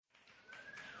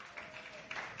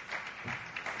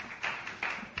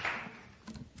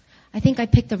I think I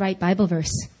picked the right Bible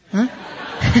verse. Huh?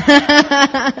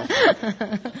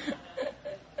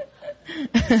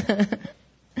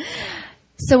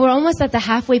 So we're almost at the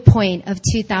halfway point of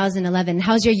 2011.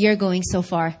 How's your year going so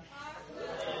far?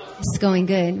 It's going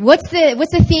good. What's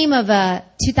the theme of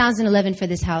 2011 for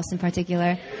this house in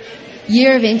particular?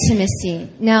 Year of intimacy.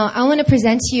 Now, I want to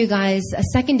present to you guys a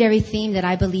secondary theme that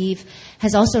I believe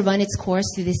has also run its course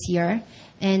through this year,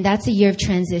 and that's a year of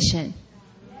transition.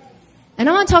 And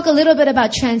I want to talk a little bit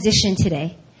about transition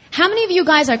today. How many of you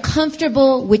guys are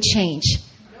comfortable with change?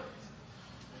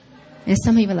 And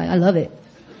some of you are like, I love it.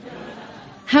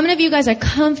 How many of you guys are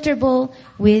comfortable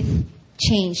with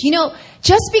change? You know,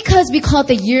 just because we call it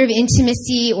the year of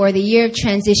intimacy or the year of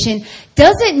transition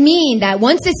doesn't mean that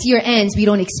once this year ends, we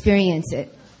don't experience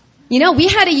it. You know, we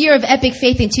had a year of epic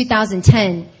faith in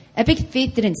 2010. Epic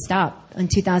faith didn't stop when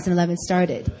 2011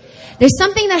 started. There's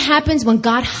something that happens when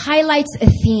God highlights a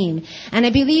theme, and I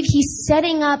believe He's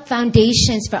setting up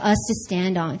foundations for us to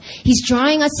stand on. He's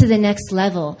drawing us to the next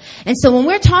level. And so when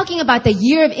we're talking about the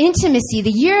year of intimacy,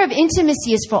 the year of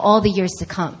intimacy is for all the years to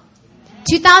come.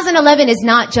 2011 is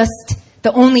not just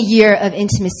the only year of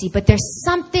intimacy, but there's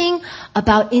something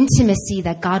about intimacy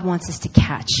that God wants us to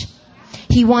catch.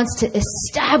 He wants to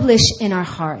establish in our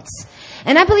hearts.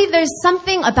 And I believe there's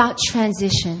something about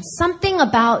transition, something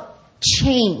about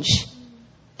change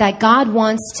that God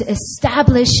wants to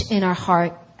establish in our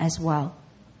heart as well.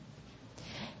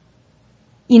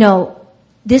 You know,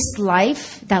 this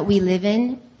life that we live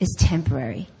in is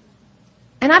temporary.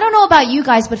 And I don't know about you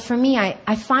guys, but for me,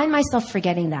 I find myself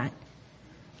forgetting that.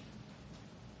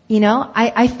 You know,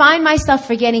 I find myself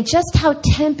forgetting just how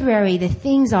temporary the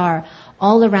things are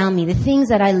all around me, the things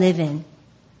that I live in.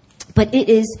 But it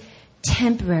is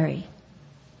temporary.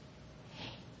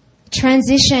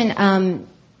 Transition,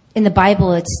 in the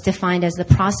Bible, it's defined as the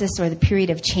process or the period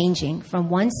of changing from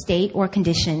one state or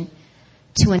condition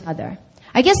to another.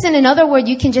 I guess in another word,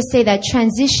 you can just say that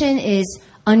transition is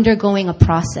undergoing a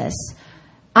process.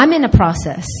 I'm in a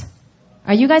process.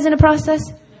 Are you guys in a process?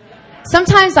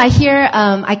 Sometimes I hear,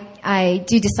 I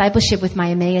do discipleship with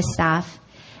my Emmaus staff,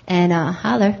 and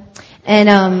holler, and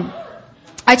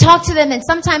I talk to them, and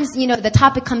sometimes, you know, the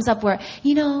topic comes up where,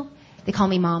 you know, they call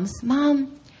me moms.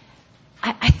 Mom,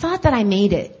 I thought that I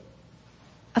made it.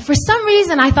 For some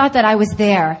reason, I thought that I was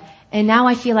there, and now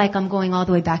I feel like I'm going all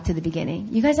the way back to the beginning.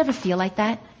 You guys ever feel like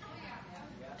that?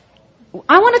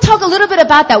 I want to talk a little bit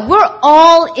about that. We're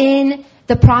all in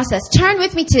the process. Turn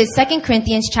with me to 2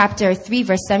 Corinthians chapter 3,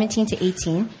 verse 17 to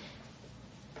 18.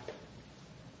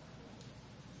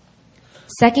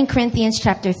 2 Corinthians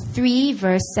chapter 3,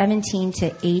 verse 17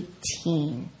 to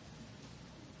 18.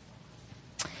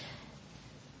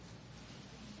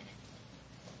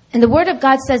 And the Word of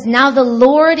God says, "Now the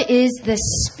Lord is the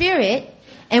Spirit,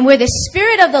 and where the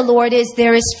Spirit of the Lord is,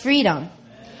 there is freedom.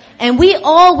 And we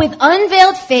all, with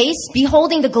unveiled face,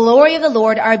 beholding the glory of the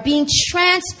Lord, are being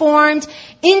transformed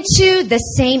into the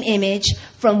same image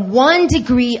from one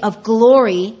degree of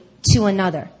glory to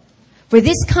another. For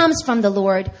this comes from the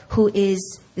Lord, who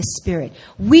is the Spirit."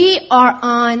 We are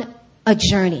on a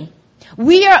journey.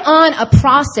 We are on a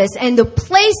process, and the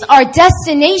place, our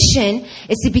destination,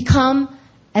 is to become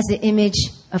as the image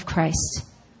of Christ.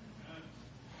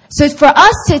 So for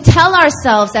us to tell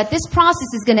ourselves that this process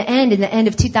is going to end in the end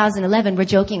of 2011, we're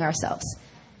joking ourselves.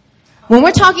 When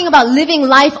we're talking about living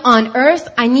life on earth,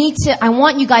 I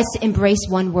want you guys to embrace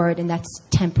one word, and that's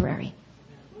temporary.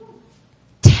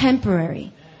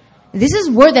 Temporary. This is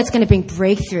a word that's going to bring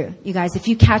breakthrough, you guys, if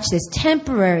you catch this.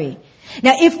 Temporary.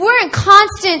 Now, if we're in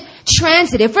constant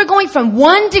transit, if we're going from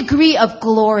one degree of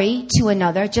glory to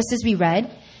another, just as we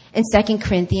read in 2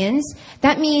 Corinthians,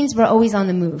 that means we're always on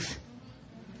the move.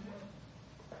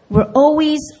 We're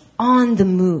always on the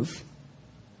move.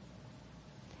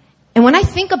 And when I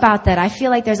think about that, I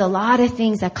feel like there's a lot of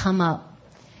things that come up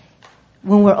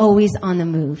when we're always on the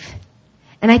move.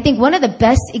 And I think one of the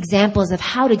best examples of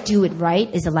how to do it right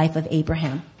is the life of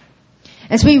Abraham.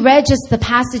 As we read just the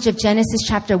passage of Genesis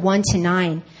chapter 1 to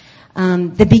 9,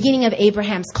 the beginning of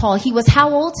Abraham's call, he was how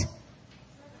old?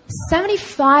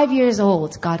 75 years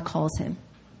old, God calls him.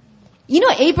 You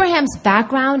know, Abraham's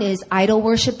background is idol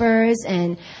worshipers,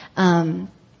 and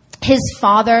his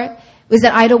father was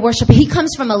an idol worshiper. He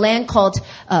comes from a land called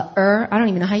Ur. I don't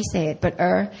even know how you say it, but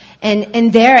Ur.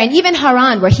 And there, and even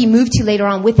Haran, where he moved to later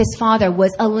on with his father,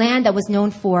 was a land that was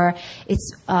known for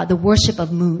its the worship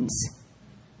of moons.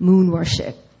 Moon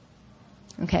worship.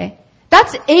 Okay?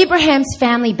 That's Abraham's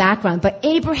family background. But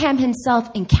Abraham himself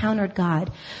encountered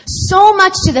God. So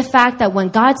much to the fact that when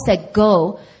God said,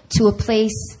 "Go to a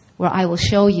place where I will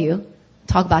show you,"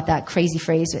 talk about that crazy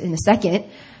phrase in a second,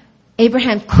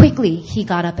 Abraham quickly, he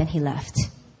got up and he left.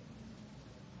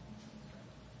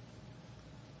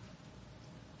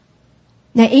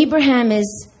 Now, Abraham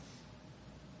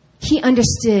he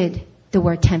understood the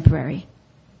word temporary.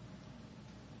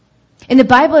 In the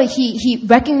Bible, he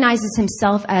recognizes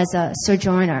himself as a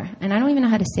sojourner. And I don't even know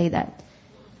how to say that.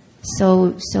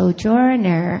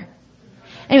 Sojourner.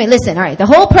 Anyway, listen, all right. The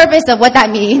whole purpose of what that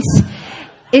means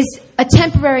is a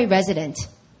temporary resident.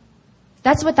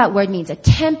 That's what that word means, a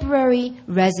temporary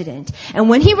resident. And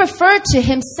when he referred to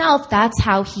himself, that's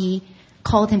how he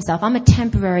called himself. I'm a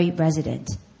temporary resident.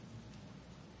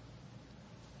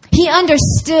 He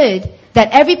understood that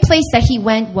every place that he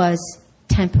went was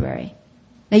temporary.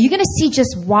 Now you're going to see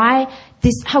just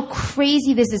how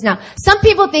crazy this is now. Some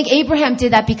people think Abraham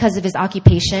did that because of his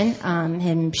occupation,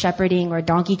 him shepherding or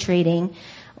donkey trading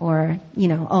or,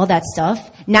 all that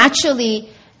stuff. Naturally,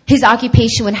 his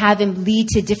occupation would have him lead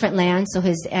to different lands so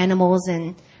his animals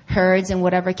and herds and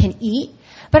whatever can eat.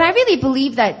 But I really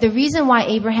believe that the reason why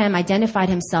Abraham identified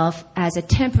himself as a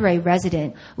temporary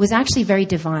resident was actually very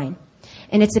divine.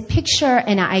 And it's a picture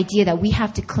and an idea that we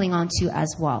have to cling on to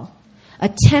as well. A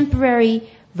temporary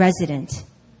resident.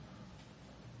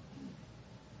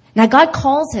 Now God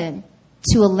calls him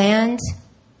to a land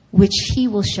which he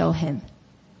will show him.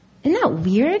 Isn't that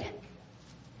weird?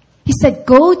 He said,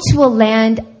 go to a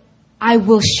land I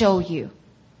will show you.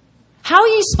 How are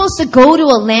you supposed to go to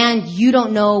a land you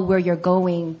don't know where you're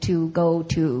going to go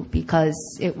to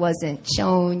because it wasn't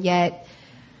shown yet?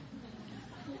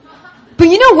 But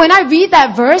when I read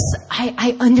that verse,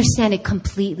 I understand it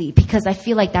completely because I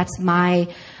feel like that's my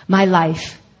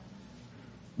life.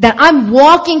 That I'm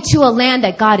walking to a land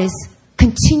that God is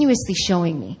continuously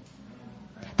showing me.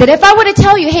 That if I were to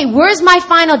tell you, hey, where's my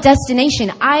final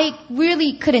destination? I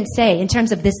really couldn't say in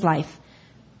terms of this life.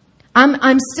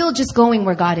 I'm still just going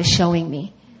where God is showing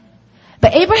me.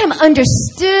 But Abraham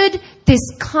understood this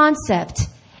concept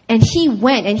and he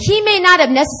went. And he may not have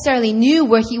necessarily knew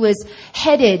where he was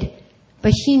headed,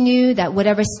 but he knew that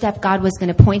whatever step God was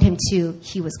going to point him to,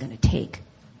 he was going to take.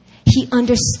 He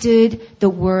understood the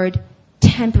word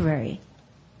temporary.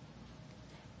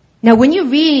 Now, when you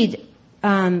read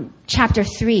chapter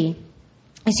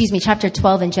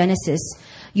 12 in Genesis,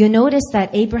 you'll notice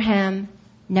that Abraham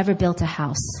never built a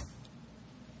house.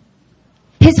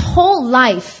 His whole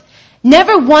life,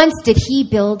 never once did he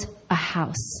build a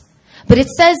house. But it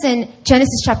says in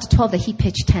Genesis chapter 12 that he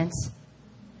pitched tents.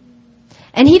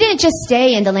 And he didn't just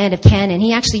stay in the land of Canaan.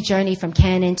 He actually journeyed from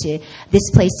Canaan to this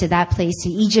place, to that place, to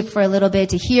Egypt for a little bit,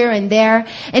 to here and there.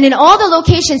 And in all the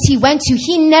locations he went to,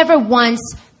 he never once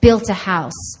built a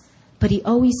house. But he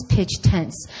always pitched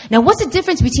tents. Now, what's the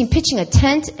difference between pitching a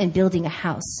tent and building a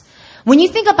house? When you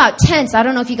think about tents, I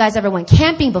don't know if you guys ever went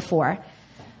camping before.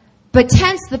 But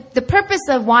tents, the purpose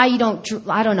of why you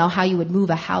I don't know how you would move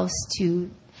a house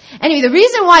to. Anyway, the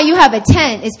reason why you have a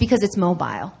tent is because it's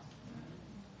mobile.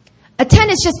 A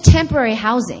tent is just temporary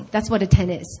housing. That's what a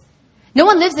tent is. No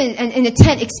one lives in a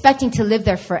tent expecting to live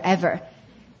there forever.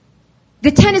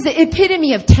 The tent is the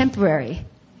epitome of temporary.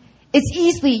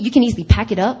 You can easily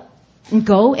pack it up and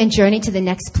go and journey to the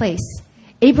next place.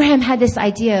 Abraham had this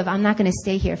idea of, I'm not going to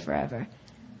stay here forever.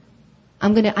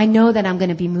 I know that I'm going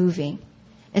to be moving.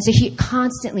 And so he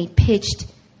constantly pitched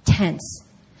tents.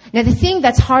 Now the thing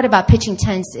that's hard about pitching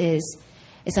tents is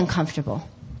it's uncomfortable.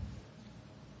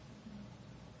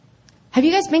 Have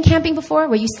you guys been camping before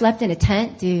where you slept in a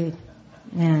tent? Dude,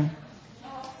 man.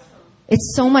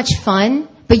 It's so much fun.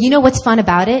 But you know what's fun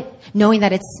about it? Knowing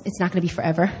that it's not going to be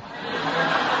forever.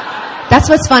 That's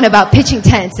what's fun about pitching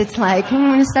tents. It's like,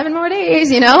 7 more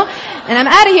days, and I'm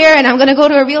out of here and I'm going to go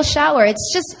to a real shower.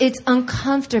 It's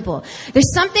uncomfortable.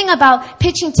 There's something about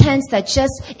pitching tents that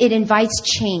it invites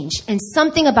change, and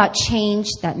something about change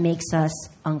that makes us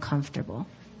uncomfortable.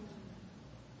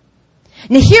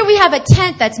 Now here we have a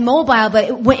tent that's mobile, but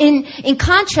in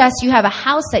contrast, you have a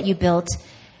house that you built.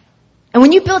 And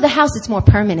when you build a house, it's more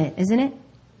permanent, isn't it?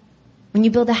 When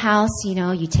you build a house,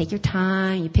 you take your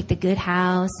time, you pick the good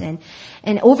house, and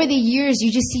over the years,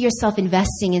 you just see yourself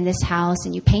investing in this house,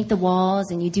 and you paint the walls,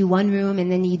 and you do one room,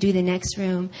 and then you do the next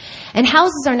room. And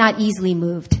houses are not easily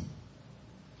moved.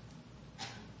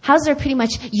 Houses are pretty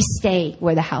much, you stay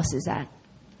where the house is at.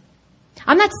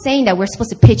 I'm not saying that we're supposed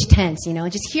to pitch tents,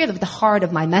 just hear the heart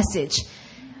of my message.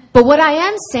 But what I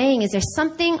am saying is there's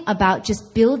something about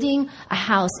just building a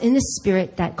house in the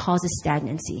spirit that causes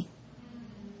stagnancy.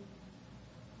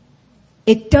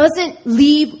 It doesn't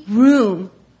leave room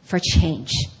for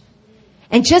change.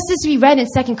 And just as we read in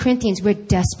 2 Corinthians, we're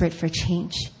desperate for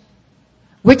change.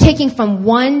 We're taking from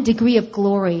one degree of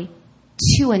glory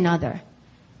to another.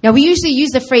 Now, we usually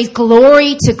use the phrase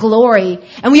glory to glory,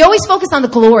 and we always focus on the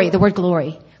glory, the word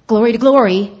glory. Glory to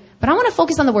glory, but I want to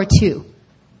focus on the word to.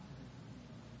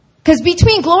 Because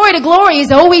between glory to glory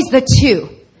is always the to.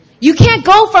 You can't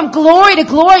go from glory to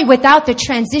glory without the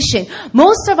transition.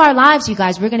 Most of our lives, you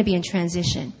guys, we're going to be in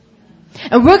transition.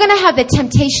 And we're going to have the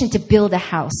temptation to build a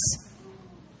house.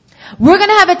 We're going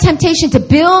to have a temptation to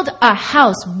build a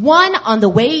house, one on the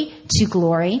way to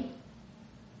glory.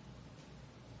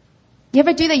 You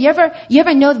ever do that? You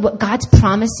ever know what God's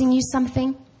promising you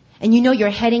something? And you know you're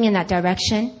heading in that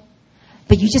direction?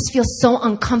 But you just feel so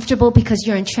uncomfortable because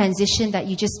you're in transition that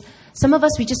some of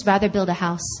us, we just rather build a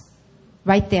house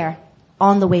right there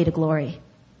on the way to glory.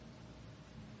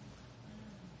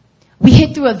 We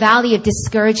hit through a valley of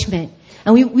discouragement,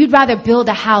 and we'd rather build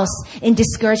a house in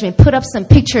discouragement, put up some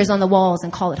pictures on the walls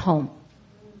and call it home.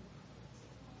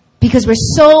 Because we're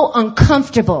so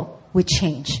uncomfortable with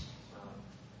change.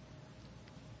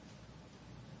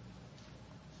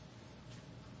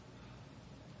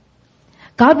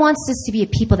 God wants us to be a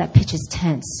people that pitches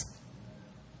tents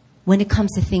when it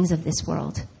comes to things of this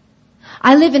world.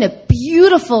 I live in a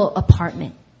beautiful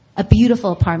apartment. A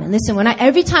beautiful apartment. Listen,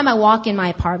 every time I walk in my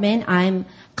apartment, I'm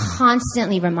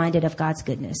constantly reminded of God's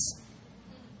goodness.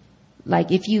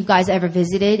 Like, if you guys ever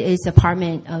visited, it's an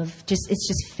apartment it's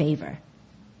just favor.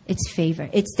 It's favor.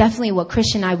 It's definitely what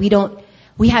Christian and I,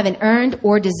 we haven't earned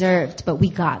or deserved, but we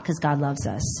got because God loves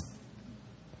us.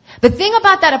 The thing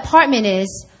about that apartment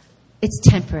is, it's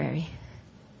temporary.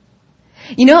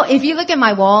 You know, if you look at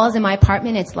my walls in my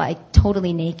apartment, it's like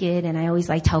totally naked. And I always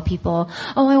like tell people,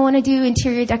 oh, I want to do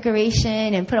interior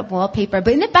decoration and put up wallpaper.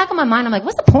 But in the back of my mind, I'm like,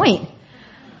 what's the point?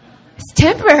 It's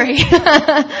temporary.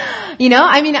 You know,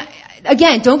 I mean,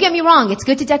 again, don't get me wrong. It's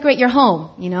good to decorate your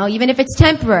home, you know, even if it's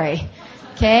temporary.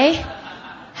 Okay?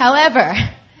 However,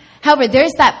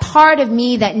 there's that part of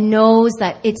me that knows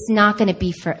that it's not going to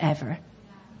be forever.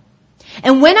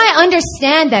 And when I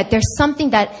understand that, there's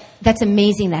something that's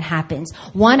amazing that happens.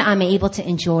 One, I'm able to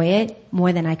enjoy it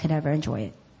more than I could ever enjoy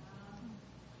it.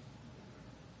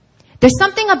 There's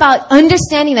something about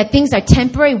understanding that things are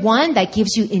temporary. One, that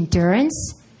gives you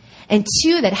endurance. And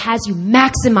two, that has you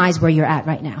maximize where you're at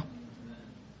right now.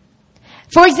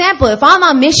 For example, if I'm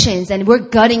on missions and we're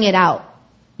gutting it out,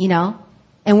 you know,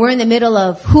 and we're in the middle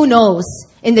of, who knows,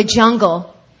 in the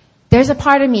jungle, there's a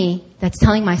part of me that's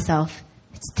telling myself,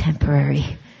 it's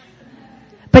temporary.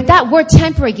 But that word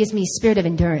temporary gives me a spirit of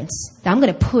endurance that I'm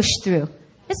going to push through.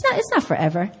 It's not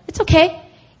forever. It's okay.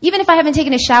 Even if I haven't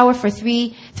taken a shower for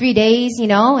three days, you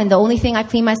know, and the only thing I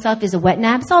clean myself is a wet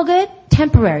nap, it's all good.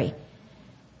 Temporary.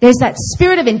 There's that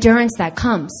spirit of endurance that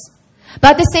comes.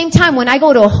 But at the same time, when I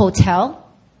go to a hotel,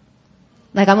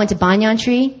 like I went to Banyan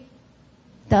Tree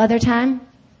the other time,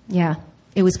 yeah,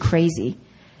 it was crazy.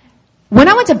 When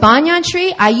I went to Banyan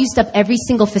Tree, I used up every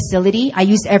single facility. I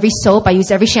used every soap. I used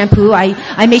every shampoo.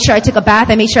 I made sure I took a bath.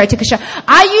 I made sure I took a shower.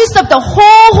 I used up the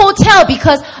whole hotel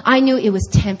because I knew it was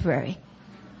temporary.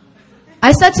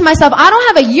 I said to myself, I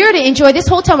don't have a year to enjoy this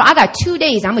hotel. I got 2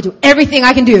 days. I'm going to do everything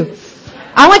I can do.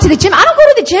 I went to the gym. I don't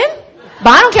go to the gym, but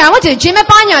I don't care. I went to the gym at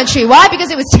Banyan Tree. Why?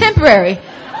 Because it was temporary.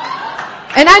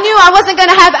 And I knew I wasn't going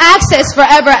to have access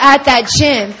forever at that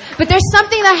gym. But there's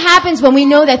something that happens when we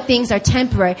know that things are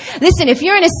temporary. Listen, if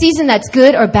you're in a season that's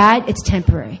good or bad, it's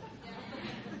temporary.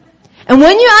 And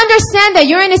when you understand that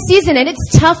you're in a season and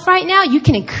it's tough right now, you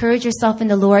can encourage yourself in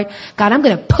the Lord. God, I'm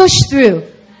going to push through.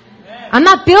 I'm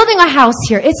not building a house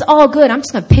here. It's all good. I'm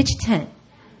just going to pitch a tent.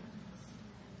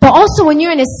 But also when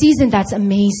you're in a season that's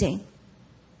amazing,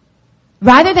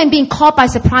 rather than being caught by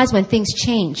surprise when things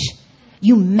change,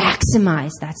 you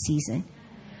maximize that season.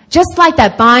 Just like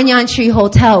that Banyan Tree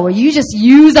Hotel where you just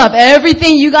use up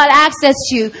everything you got access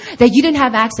to that you didn't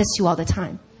have access to all the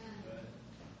time.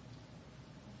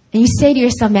 And you say to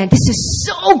yourself, man, this is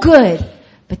so good,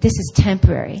 but this is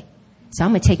temporary. So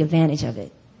I'm going to take advantage of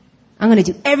it. I'm going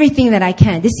to do everything that I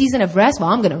can. This season of rest, well,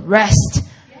 I'm going to rest.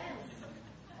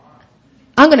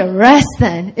 I'm going to rest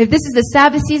then. If this is the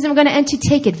Sabbath season we're going to enter,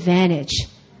 take advantage.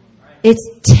 It's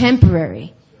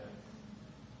temporary.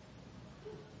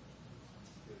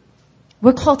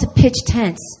 We're called to pitch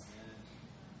tents.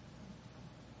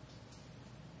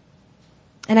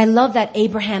 And I love that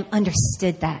Abraham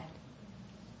understood that.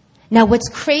 Now, what's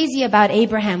crazy about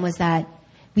Abraham was that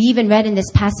we even read in this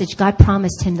passage, God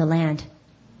promised him the land.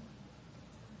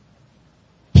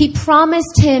 He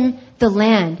promised him the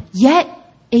land, yet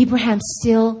Abraham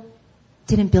still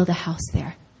didn't build a house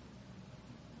there.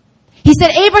 He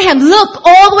said, Abraham, look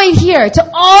all the way here to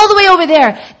all the way over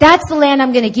there. That's the land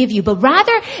I'm going to give you. But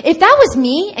rather, if that was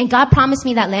me and God promised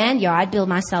me that land, I'd build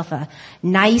myself a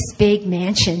nice big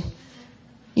mansion.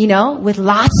 with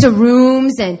lots of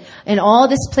rooms and all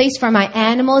this place for my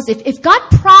animals. If God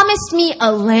promised me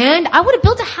a land, I would have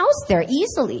built a house there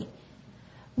easily.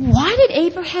 Why did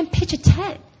Abraham pitch a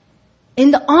tent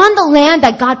on the land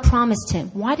that God promised him?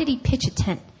 Why did he pitch a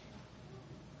tent?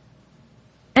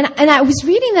 And I was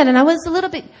reading that and I was a little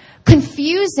bit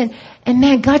confused and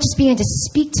man, God just began to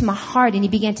speak to my heart and he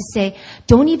began to say,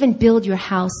 don't even build your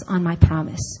house on my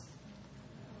promise.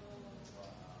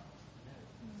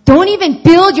 Don't even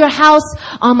build your house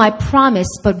on my promise.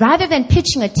 But rather than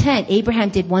pitching a tent, Abraham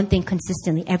did one thing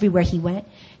consistently. Everywhere he went,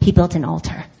 he built an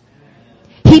altar.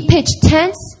 He pitched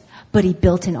tents, but he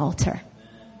built an altar.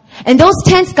 And those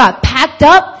tents got packed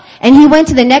up and he went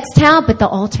to the next town, but the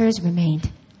altars remained.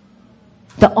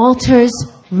 The altars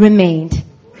remained.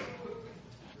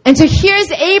 And so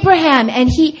here's Abraham and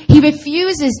he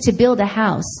refuses to build a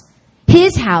house.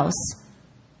 His house.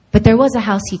 But there was a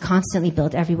house he constantly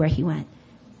built everywhere he went.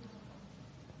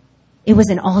 It was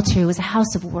an altar. It was a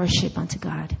house of worship unto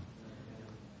God.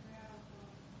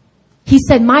 He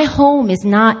said, my home is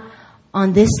not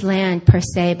on this land per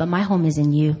se, but my home is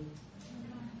in you.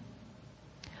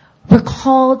 We're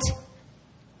called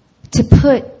to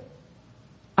put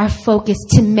our focus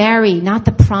to marry, not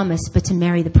the promise, but to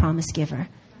marry the promise giver.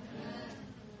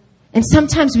 And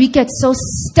sometimes we get so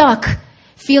stuck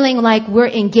feeling like we're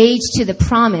engaged to the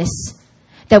promise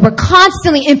that we're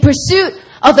constantly in pursuit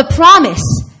of the promise.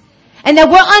 And that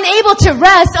we're unable to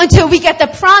rest until we get the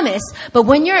promise. But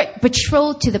when you're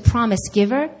betrothed to the promise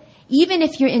giver, even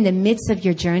if you're in the midst of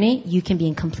your journey, you can be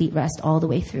in complete rest all the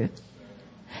way through.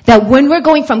 That when we're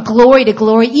going from glory to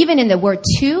glory, even in the word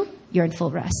to, you're in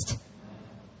full rest.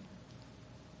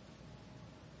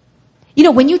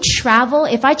 When you travel,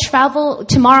 if I travel,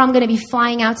 tomorrow I'm going to be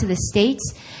flying out to the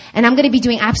States, and I'm going to be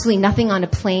doing absolutely nothing on a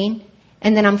plane.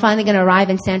 And then I'm finally going to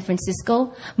arrive in San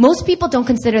Francisco. Most people don't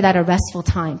consider that a restful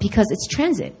time because it's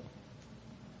transit.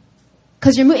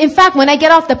 Because in fact, when I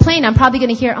get off the plane, I'm probably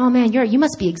going to hear, oh man, you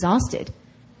must be exhausted.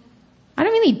 I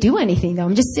don't really do anything though.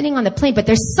 I'm just sitting on the plane. But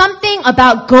there's something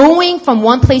about going from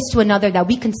one place to another that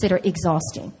we consider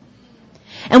exhausting.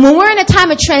 And when we're in a time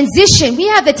of transition, we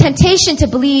have the temptation to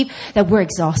believe that we're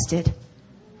exhausted.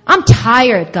 I'm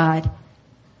tired, God.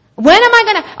 When am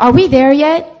I are we there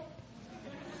yet?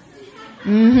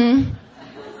 Mm-hmm.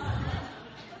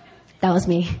 That was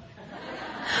me.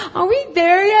 Are we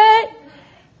there yet?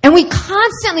 And we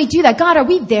constantly do that. God, are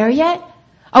we there yet?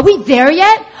 Are we there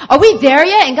yet? Are we there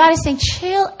yet? And God is saying,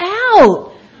 chill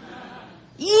out.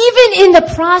 Even in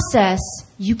the process,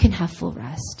 you can have full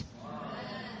rest.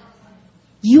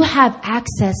 You have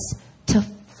access to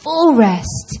full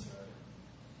rest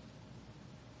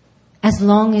as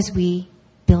long as we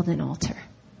build an altar.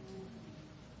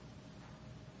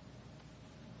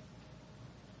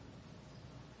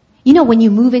 When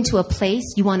you move into a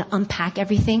place, you want to unpack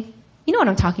everything. You know what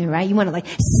I'm talking about, right? You want to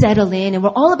settle in, and we're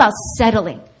all about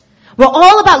settling. We're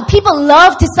all about, people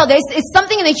love to settle. It's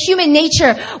something in the human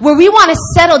nature where we want to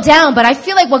settle down, but I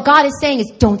feel like what God is saying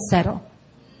is don't settle.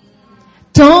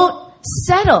 Don't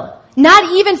settle.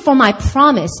 Not even for my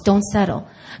promise, don't settle.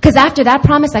 Because after that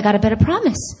promise, I got a better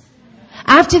promise.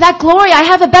 After that glory, I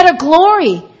have a better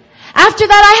glory. After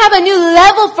that, I have a new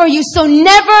level for you, so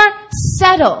never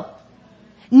settle.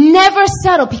 Never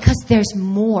settle because there's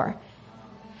more.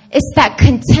 It's that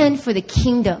content for the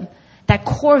kingdom, that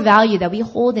core value that we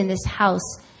hold in this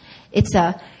house. It's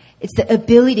the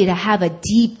ability to have a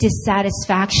deep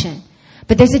dissatisfaction.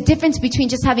 But there's a difference between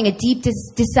just having a deep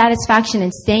dissatisfaction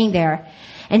and staying there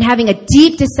and having a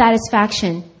deep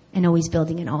dissatisfaction and always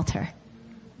building an altar.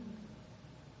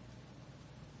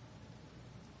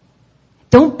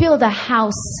 Don't build a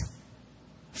house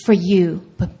for you,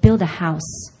 but build a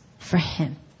house for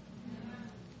Him.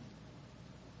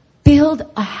 Build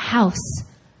a house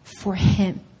for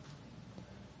Him.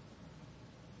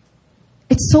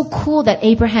 It's so cool that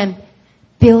Abraham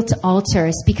built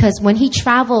altars because when he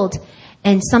traveled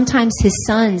and sometimes his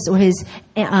sons or his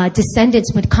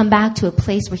descendants would come back to a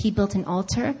place where he built an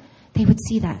altar, they would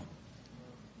see that.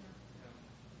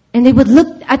 And they would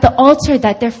look at the altar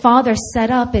that their father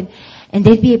set up and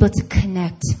they'd be able to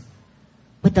connect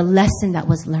with the lesson that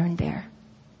was learned there.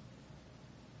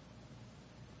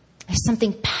 There's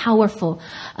something powerful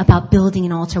about building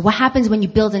an altar. What happens when you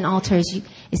build an altar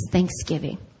is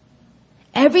thanksgiving.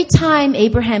 Every time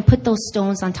Abraham put those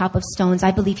stones on top of stones,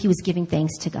 I believe he was giving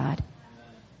thanks to God.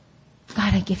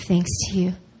 God, I give thanks to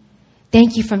you.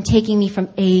 Thank you for taking me from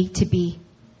A to B.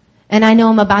 And I know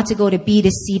I'm about to go to B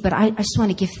to C, but I just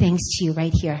want to give thanks to you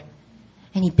right here.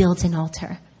 And he builds an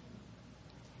altar.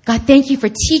 God, thank you for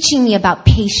teaching me about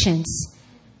patience.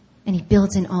 and he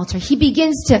builds an altar. He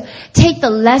begins to take the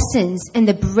lessons and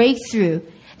the breakthrough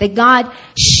that God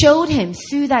showed him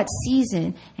through that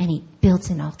season, and he built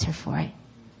an altar for it.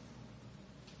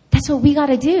 That's what we got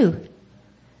to do.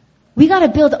 We got to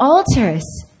build altars.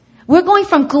 We're going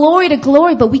from glory to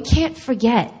glory, but we can't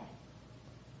forget.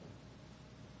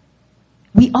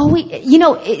 We always,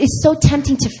 it's so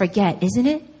tempting to forget, isn't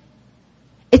it?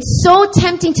 It's so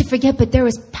tempting to forget, but there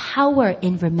is power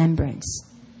in remembrance.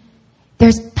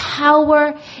 There's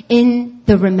power in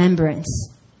the remembrance.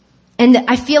 And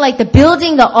I feel like the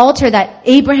building the altar that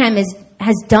Abraham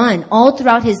has done all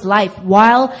throughout his life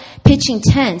while pitching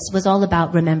tents was all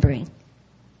about remembering.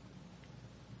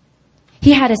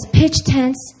 He had us pitch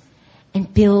tents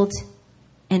and build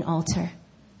an altar.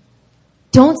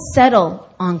 Don't settle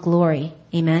on glory.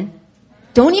 Amen.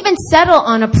 Don't even settle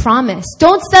on a promise.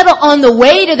 Don't settle on the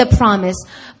way to the promise,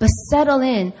 but settle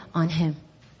in on him.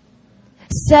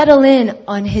 Settle in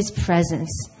on his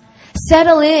presence.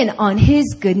 Settle in on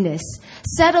his goodness.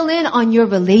 Settle in on your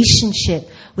relationship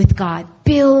with God.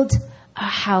 Build a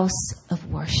house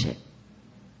of worship.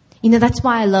 That's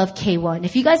why I love K1.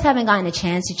 If you guys haven't gotten a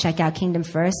chance to check out Kingdom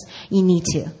First, you need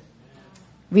to.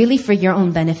 Really for your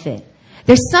own benefit.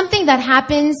 There's something that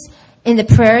happens in the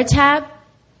prayer tab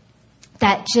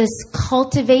that just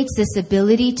cultivates this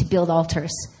ability to build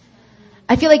altars.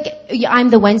 I feel like I'm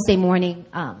the Wednesday morning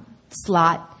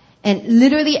slot. And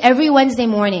literally every Wednesday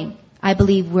morning, I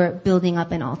believe we're building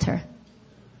up an altar.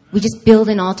 We just build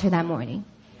an altar that morning.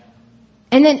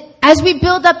 And then as we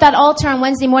build up that altar on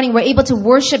Wednesday morning, we're able to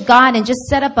worship God and just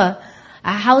set up a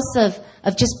house of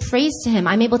just praise to him.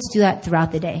 I'm able to do that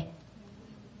throughout the day.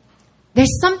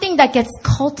 There's something that gets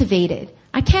cultivated.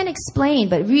 I can't explain,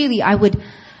 but really I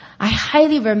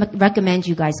highly recommend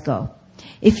you guys go.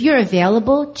 If you're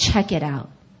available, check it out.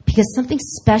 Because something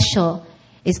special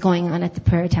is going on at the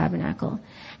Prayer Tabernacle.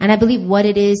 And I believe what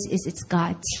it is it's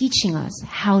God teaching us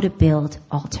how to build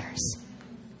altars.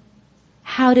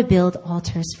 How to build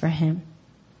altars for him.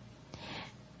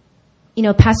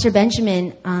 Pastor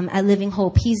Benjamin at Living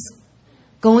Hope, he's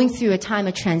going through a time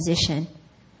of transition.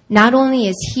 Not only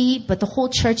is he, but the whole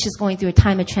church is going through a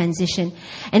time of transition.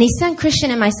 And he sent Christian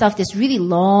and myself this really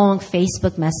long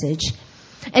Facebook message.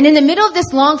 And in the middle of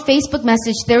this long Facebook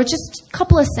message, there were just a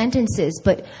couple of sentences.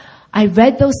 But I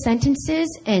read those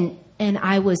sentences and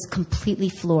I was completely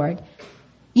floored.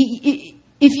 If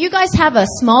you guys have a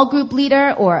small group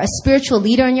leader or a spiritual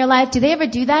leader in your life, do they ever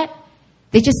do that?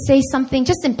 They just say something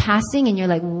just in passing and you're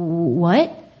like,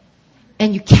 what?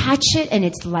 And you catch it and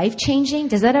it's life-changing.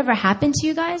 Does that ever happen to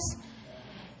you guys?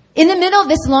 In the middle of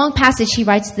this long passage, he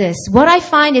writes this. What I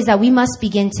find is that we must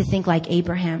begin to think like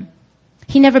Abraham.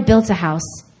 He never built a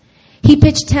house. He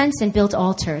pitched tents and built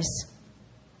altars.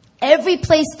 Every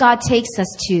place God takes us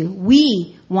to,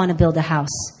 we want to build a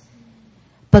house.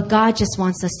 But God just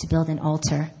wants us to build an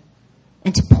altar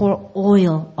and to pour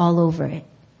oil all over it.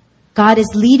 God is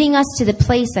leading us to the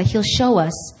place that he'll show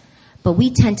us, but we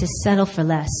tend to settle for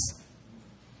less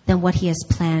than what he has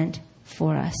planned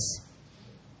for us.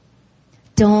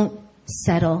 Don't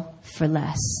settle for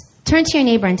less. Turn to your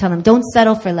neighbor and tell them, don't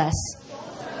settle for less.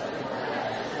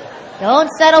 Don't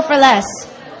settle for less.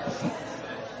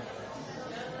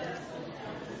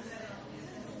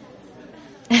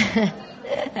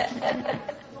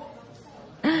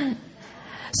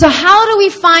 So how do we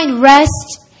find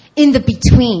rest in the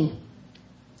between?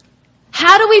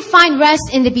 How do we find rest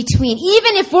in the between?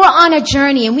 Even if we're on a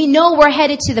journey and we know we're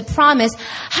headed to the promise,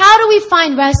 how do we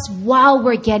find rest while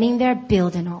we're getting there?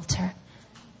 Build an altar.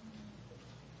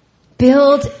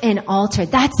 Build an altar.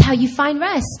 That's how you find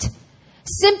rest.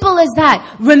 Simple as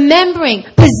that. Remembering,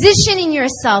 positioning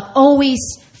yourself always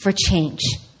for change.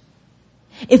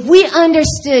 If we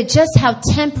understood just how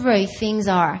temporary things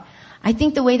are, I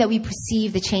think the way that we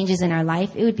perceive the changes in our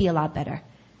life, it would be a lot better.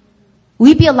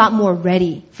 We'd be a lot more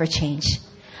ready for change.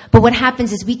 But what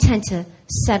happens is we tend to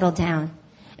settle down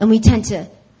and we tend to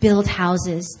build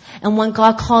houses. And when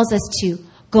God calls us to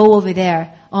go over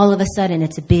there, all of a sudden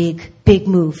it's a big, big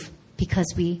move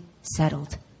because we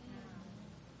settled.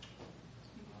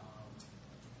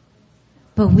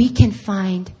 But we can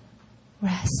find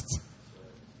rest.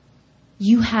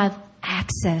 You have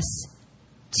access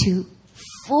to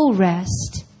full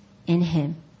rest in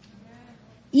him.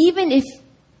 Even if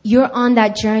you're on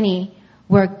that journey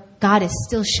where God is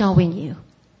still showing you,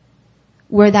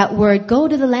 where that word, go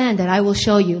to the land that I will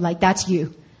show you, like that's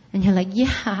you. And you're like,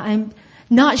 yeah, I'm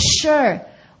not sure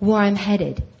where I'm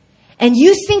headed. And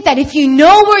you think that if you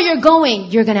know where you're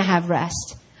going, you're going to have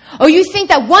rest. Or you think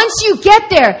that once you get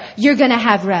there, you're going to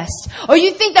have rest. Or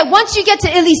you think that once you get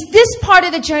to at least this part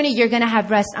of the journey, you're going to have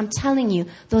rest. I'm telling you,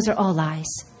 those are all lies.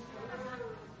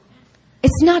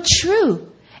 It's not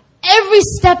true. Every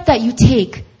step that you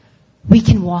take, we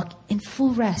can walk in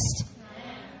full rest.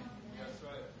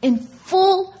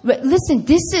 Listen,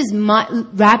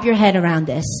 wrap your head around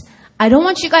this. I don't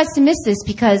want you guys to miss this,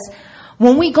 because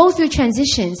when we go through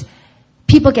transitions,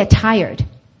 people get tired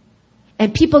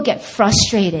and people get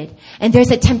frustrated, and there's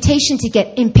a temptation to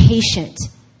get impatient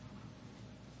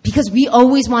because we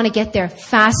always want to get there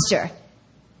faster.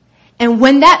 And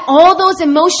when all those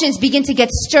emotions begin to get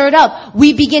stirred up,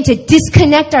 we begin to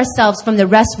disconnect ourselves from the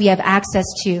rest we have access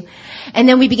to. And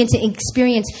then we begin to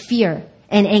experience fear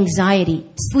and anxiety,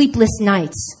 sleepless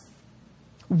nights.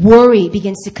 Worry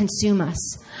begins to consume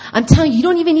us. I'm telling you, you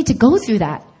don't even need to go through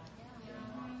that.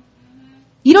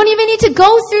 You don't even need to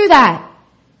go through that.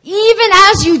 Even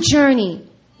as you journey,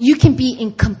 you can be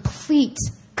in complete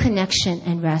connection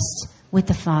and rest with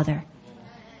the Father.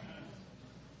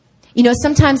 You know,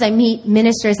 sometimes I meet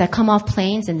ministers that come off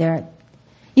planes and they're,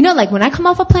 like when I come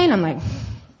off a plane, I'm like,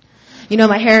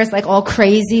 my hair is like all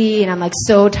crazy and I'm like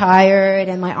so tired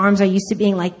and my arms are used to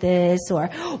being like this, or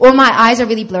my eyes are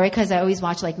really blurry because I always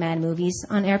watch like mad movies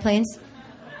on airplanes.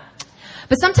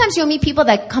 But sometimes you'll meet people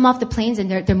that come off the planes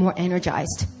and they're more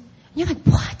energized. And you're like,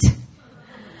 what?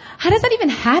 How does that even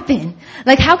happen?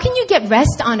 Like, how can you get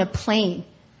rest on a plane?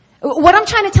 What I'm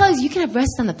trying to tell you is you can have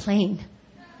rest on the plane.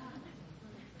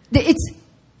 It's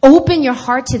open your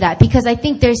heart to that, because I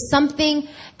think there's something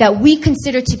that we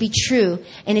consider to be true,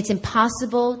 and it's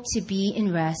impossible to be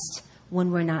in rest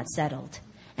when we're not settled.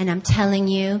 And I'm telling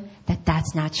you that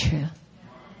that's not true.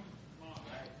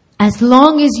 As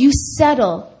long as you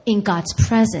settle in God's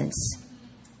presence,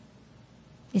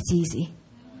 it's easy.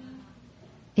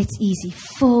 It's easy.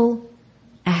 Full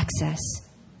access.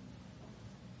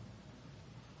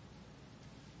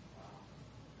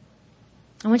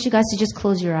 I want you guys to just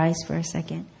close your eyes for a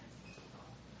second.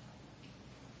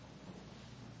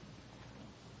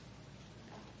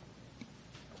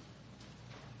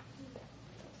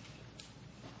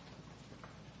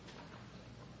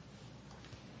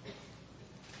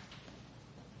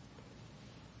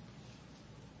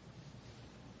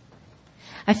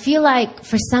 I feel like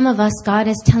for some of us, God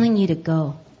is telling you to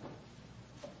go.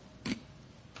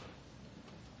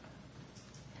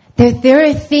 There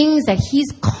are things that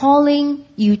He's calling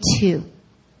you to.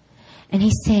 And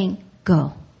He's saying,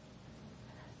 go.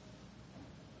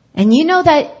 And you know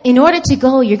that in order to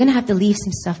go, you're going to have to leave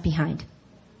some stuff behind.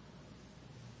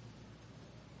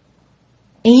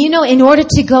 And you know, in order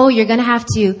to go, you're going to have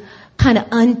to kind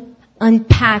of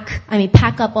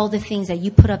pack up all the things that you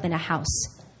put up in a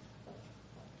house.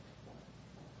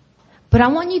 But I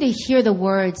want you to hear the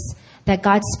words that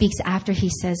God speaks after He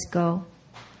says, go.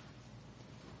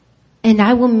 And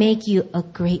I will make you a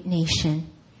great nation.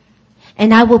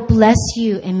 And I will bless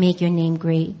you and make your name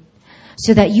great,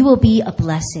 so that you will be a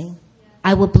blessing.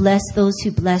 I will bless those who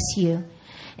bless you,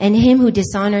 and him who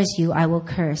dishonors you I will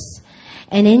curse.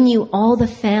 And in you all the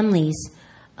families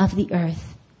of the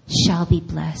earth shall be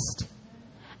blessed.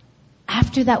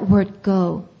 After that word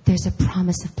go, there's a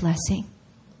promise of blessing.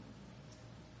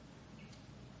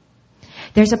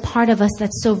 There's a part of us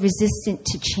that's so resistant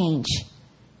to change.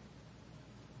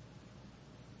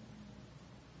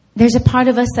 There's a part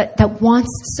of us that wants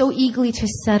so eagerly to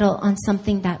settle on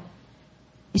something that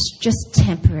is just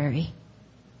temporary.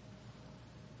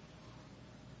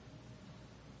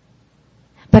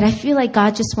 But I feel like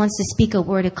God just wants to speak a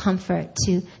word of comfort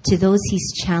to those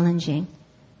He's challenging.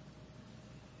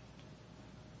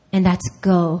 And that's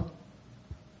go.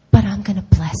 But I'm going to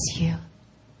bless you.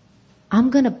 I'm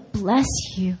going to bless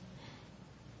you.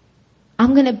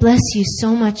 I'm going to bless you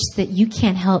so much that you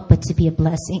can't help but to be a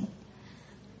blessing.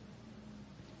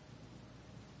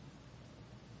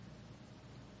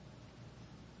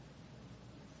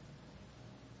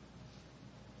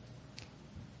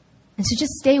 And so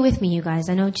just stay with me, you guys.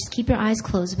 I know, just keep your eyes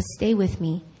closed, but stay with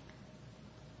me.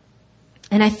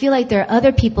 And I feel like there are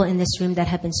other people in this room that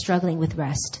have been struggling with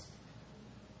rest.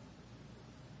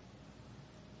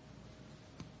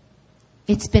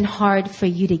 It's been hard for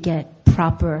you to get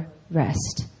proper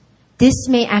rest. This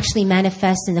may actually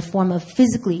manifest in the form of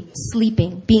physically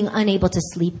sleeping, being unable to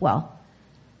sleep well.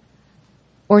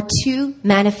 Or two,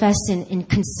 manifest in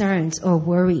concerns or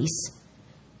worries.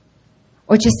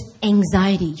 Or just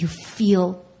anxiety. You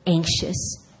feel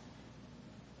anxious.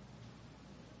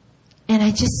 And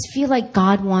I just feel like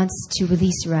God wants to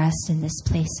release rest in this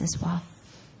place as well.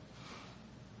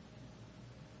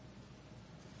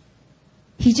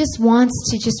 He just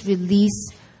wants to just release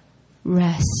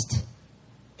rest.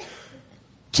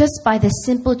 Just by the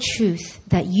simple truth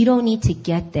that you don't need to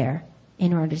get there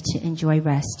in order to enjoy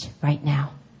rest right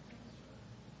now.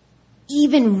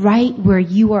 even right where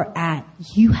you are at,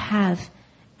 you have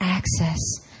access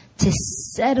to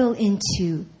settle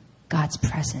into God's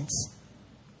presence.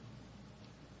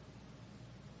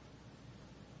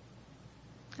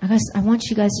 I want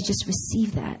you guys to just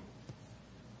receive that.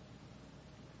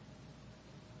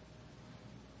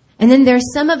 And then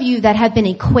there's some of you that have been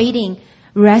equating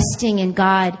resting in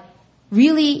God,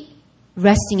 really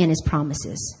resting in His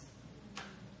promises.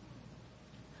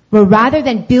 Where rather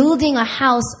than building a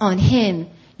house on Him,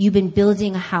 you've been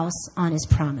building a house on His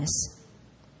promise.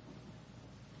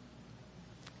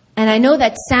 And I know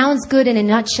that sounds good in a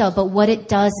nutshell, but what it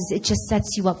does is it just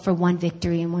sets you up for one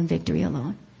victory and one victory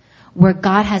alone. Where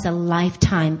God has a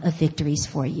lifetime of victories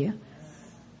for you.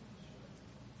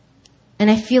 And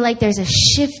I feel like there's a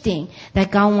shifting that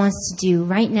God wants to do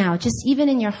right now, just even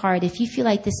in your heart. If you feel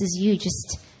like this is you,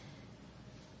 just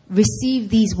receive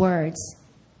these words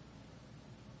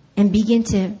and begin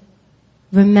to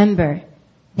remember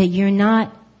that you're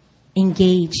not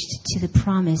engaged to the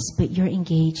promise, but you're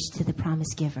engaged to the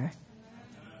promise giver.